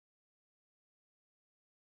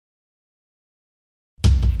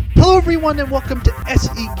Hello everyone and welcome to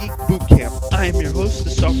SE Geek Boot Camp. I am your host, the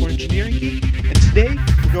Software Engineering Geek, and today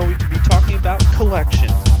we're going to be talking about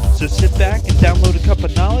collections. So sit back and download a cup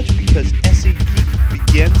of knowledge because SE Geek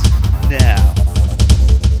begins now.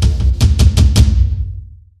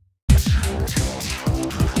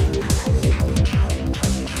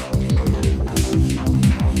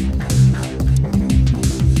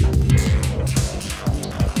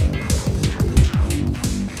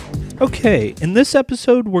 Okay, in this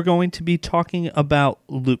episode, we're going to be talking about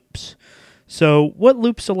loops. So what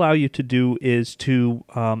loops allow you to do is to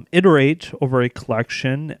iterate over a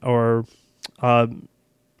collection or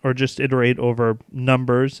just iterate over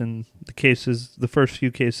numbers in the first few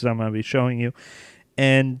cases I'm going to be showing you,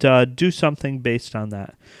 and do something based on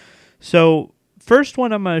that. So first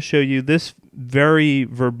one I'm going to show you, this very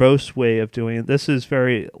verbose way of doing it. This is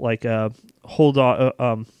very like a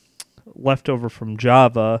leftover from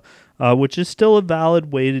Java, which is still a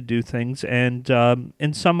valid way to do things, and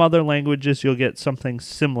in some other languages you'll get something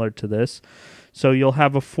similar to this. So you'll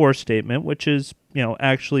have a for statement, which is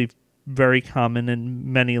actually very common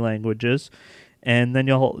in many languages, and then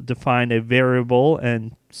you'll define a variable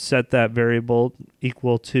and set that variable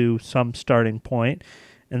equal to some starting point,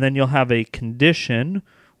 and then you'll have a condition,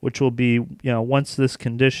 which will be once this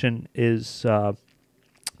condition is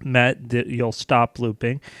met, you'll stop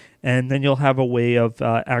looping. And then you'll have a way of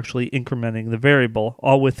actually incrementing the variable,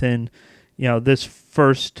 all within, this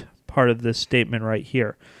first part of this statement right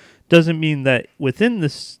here. Doesn't mean that within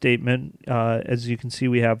this statement, as you can see,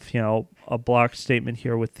 we have, a block statement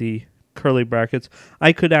here with the curly brackets.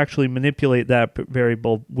 I could actually manipulate that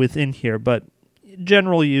variable within here, but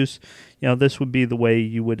general use, this would be the way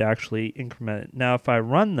you would actually increment it. Now, if I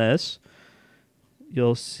run this,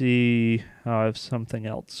 you'll see I have something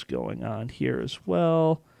else going on here as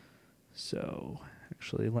well. So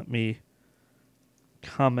actually, let me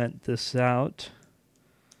comment this out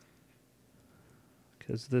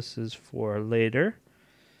because this is for later,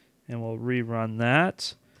 and we'll rerun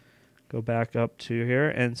that. Go back up to here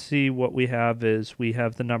and see what we have is we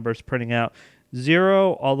have the numbers printing out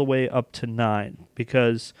 0 all the way up to 9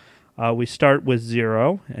 because we start with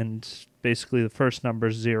 0 and basically the first number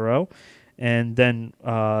is 0. And then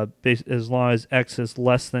as long as x is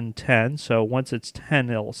less than 10, so once it's 10,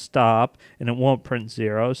 it'll stop, and it won't print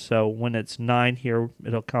 0. So when it's 9 here,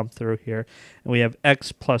 it'll come through here. And we have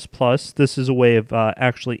x plus plus. This is a way of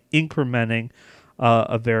actually incrementing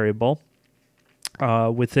a variable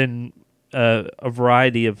within a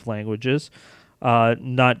variety of languages,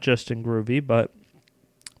 not just in Groovy.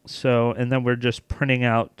 And then we're just printing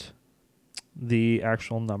out the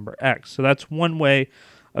actual number x. So that's one way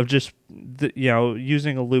of just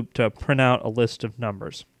using a loop to print out a list of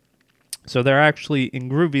numbers. So there actually, in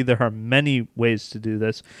Groovy, there are many ways to do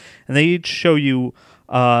this, and they each show you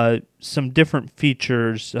some different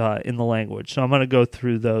features in the language. So I'm going to go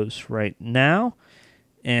through those right now,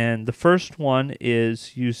 and the first one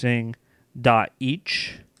is using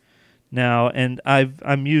 .each. Now, and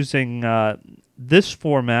I'm using this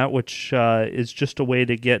format, which is just a way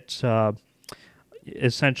to get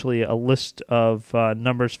essentially a list of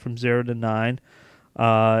numbers from 0 to 9,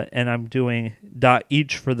 and I'm doing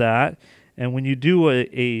 .each for that. And when you do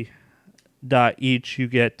a .each, you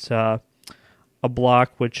get a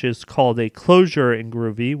block which is called a closure in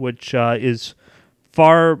Groovy, which is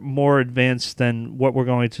far more advanced than what we're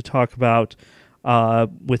going to talk about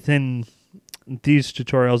within these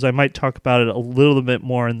tutorials. I might talk about it a little bit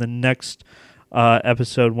more in the next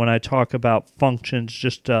episode when I talk about functions,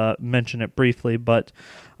 just mention it briefly, but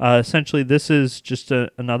essentially this is just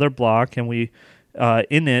another block, and we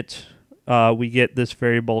in it we get this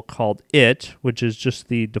variable called it, which is just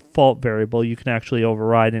the default variable. You can actually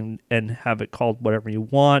override and have it called whatever you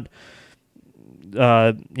want,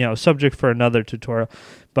 subject for another tutorial.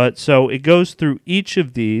 But so it goes through each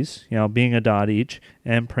of these, being a .each,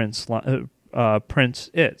 and prints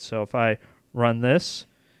it. So if I run this,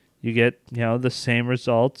 you get, the same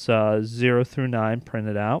results, 0 through 9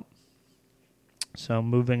 printed out. So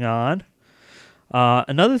moving on.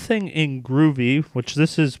 Another thing in Groovy, which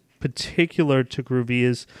this is particular to Groovy,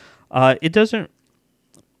 is it doesn't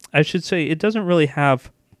really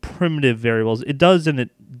have primitive variables. It does and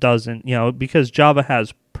it doesn't, because Java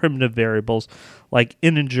has primitive variables like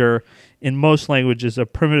integer. In most languages, a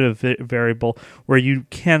primitive variable where you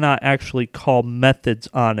cannot actually call methods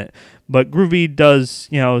on it. But Groovy does,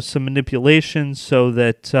 some manipulations so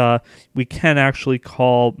that we can actually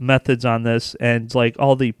call methods on this, and like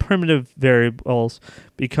all the primitive variables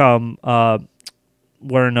become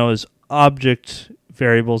what are known as object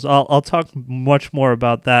variables. I'll talk much more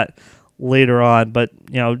about that later on. But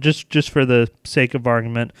just for the sake of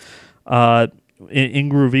argument, in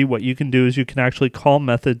Groovy, what you can do is you can actually call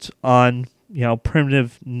methods on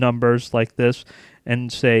primitive numbers like this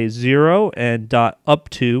and say 0 and dot up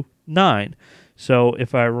to 9. So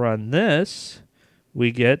if I run this,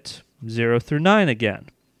 we get 0 through 9 again.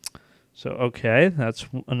 So okay, that's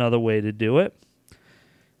another way to do it.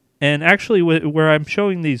 And actually, where I'm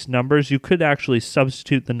showing these numbers, you could actually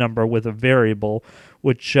substitute the number with a variable,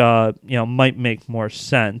 which might make more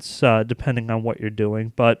sense depending on what you're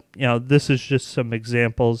doing. But this is just some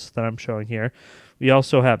examples that I'm showing here. We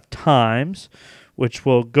also have times, which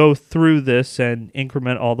will go through this and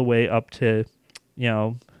increment all the way up to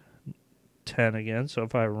 10 again. So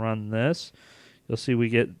if I run this, you'll see we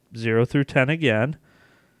get 0 through 10 again.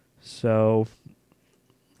 So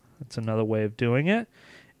that's another way of doing it.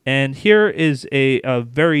 And here is a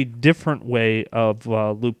very different way of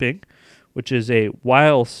looping, which is a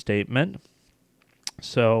while statement.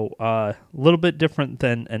 So a little bit different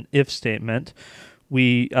than an if statement.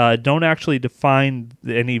 We don't actually define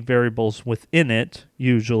any variables within it,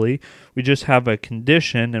 usually. We just have a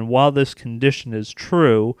condition, and while this condition is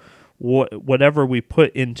true, whatever we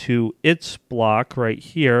put into its block right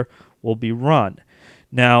here will be run.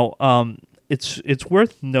 Now, it's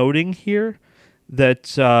worth noting here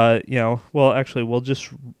that, well, actually, we'll just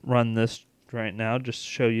run this right now, just to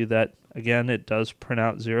show you that, again, it does print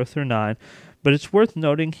out 0 through 9. But it's worth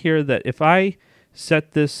noting here that if I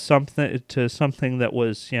set this to something that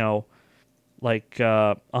was, like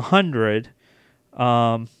 100,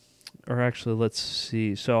 or actually, let's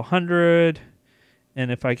see, so 100,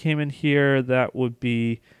 and if I came in here, that would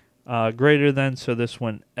be greater than, so this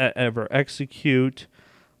wouldn't ever execute.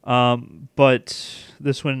 But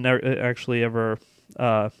this wouldn't actually ever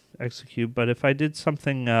execute. But if I did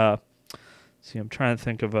something, see, I'm trying to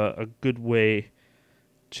think of a good way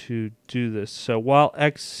to do this. So while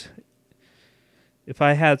x, if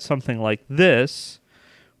I had something like this,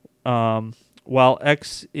 while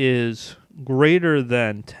x is greater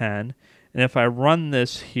than 10, and if I run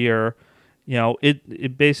this here,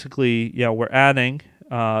 it basically, we're adding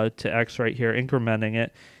to x right here, incrementing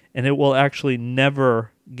it, and it will actually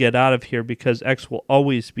never get out of here because x will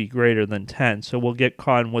always be greater than 10. So we'll get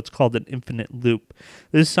caught in what's called an infinite loop.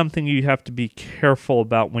 This is something you have to be careful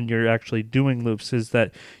about when you're actually doing loops, is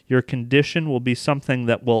that your condition will be something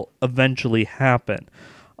that will eventually happen.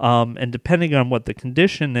 And depending on what the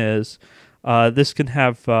condition is, this can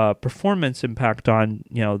have performance impact on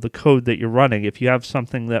the code that you're running. If you have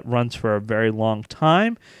something that runs for a very long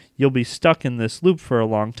time, you'll be stuck in this loop for a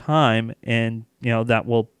long time, and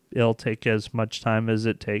it'll take as much time as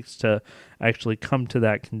it takes to actually come to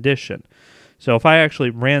that condition. So if I actually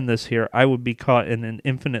ran this here, I would be caught in an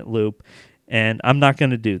infinite loop, and I'm not going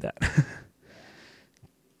to do that.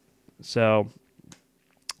 So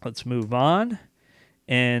let's move on,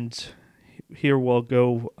 and here we'll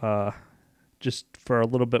go just for a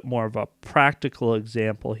little bit more of a practical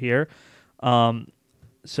example here.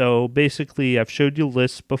 So basically, I've showed you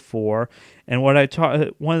lists before, and one of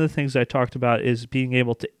the things I talked about is being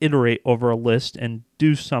able to iterate over a list and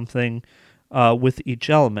do something with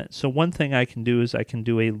each element. So one thing I can do is I can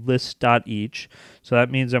do a list.each. So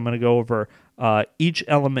that means I'm going to go over each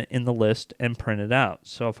element in the list and print it out.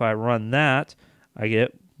 So if I run that, I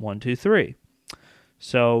get 1, 2, 3.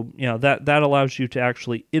 So that allows you to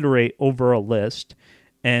actually iterate over a list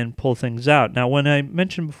and pull things out. Now, when I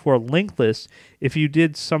mentioned before linked lists, if you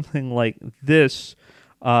did something like this,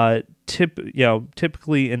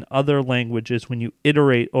 typically in other languages, when you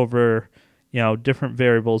iterate over different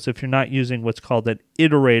variables, if you're not using what's called an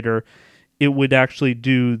iterator, it would actually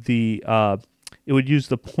do it would use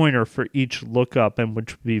the pointer for each lookup, and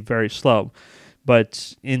which would be very slow.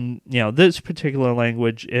 But in this particular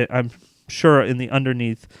language, I'm sure in the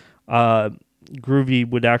underneath, Groovy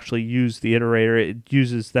would actually use the iterator. It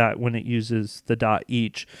uses that when it uses the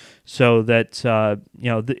 .each, so that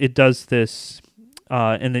it does this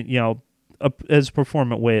in as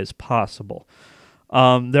performant way as possible.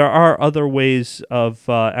 There are other ways of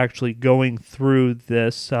actually going through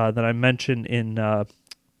this that I mentioned in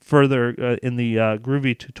further in the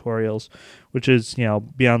Groovy tutorials, which is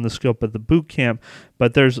beyond the scope of the boot camp.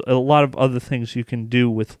 But there's a lot of other things you can do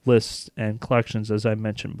with lists and collections, as I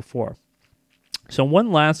mentioned before. So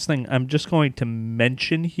one last thing I'm just going to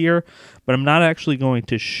mention here, but I'm not actually going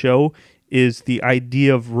to show, is the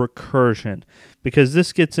idea of recursion, because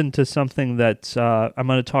this gets into something that I'm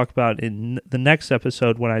going to talk about in the next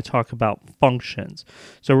episode when I talk about functions.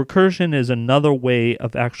 So recursion is another way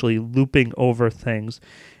of actually looping over things,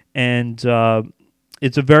 and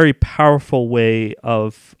it's a very powerful way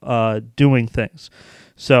of doing things.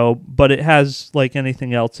 So, but it has, like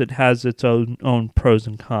anything else, it has its own pros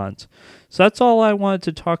and cons. So that's all I wanted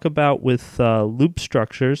to talk about with loop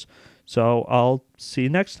structures. So I'll see you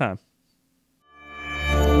next time.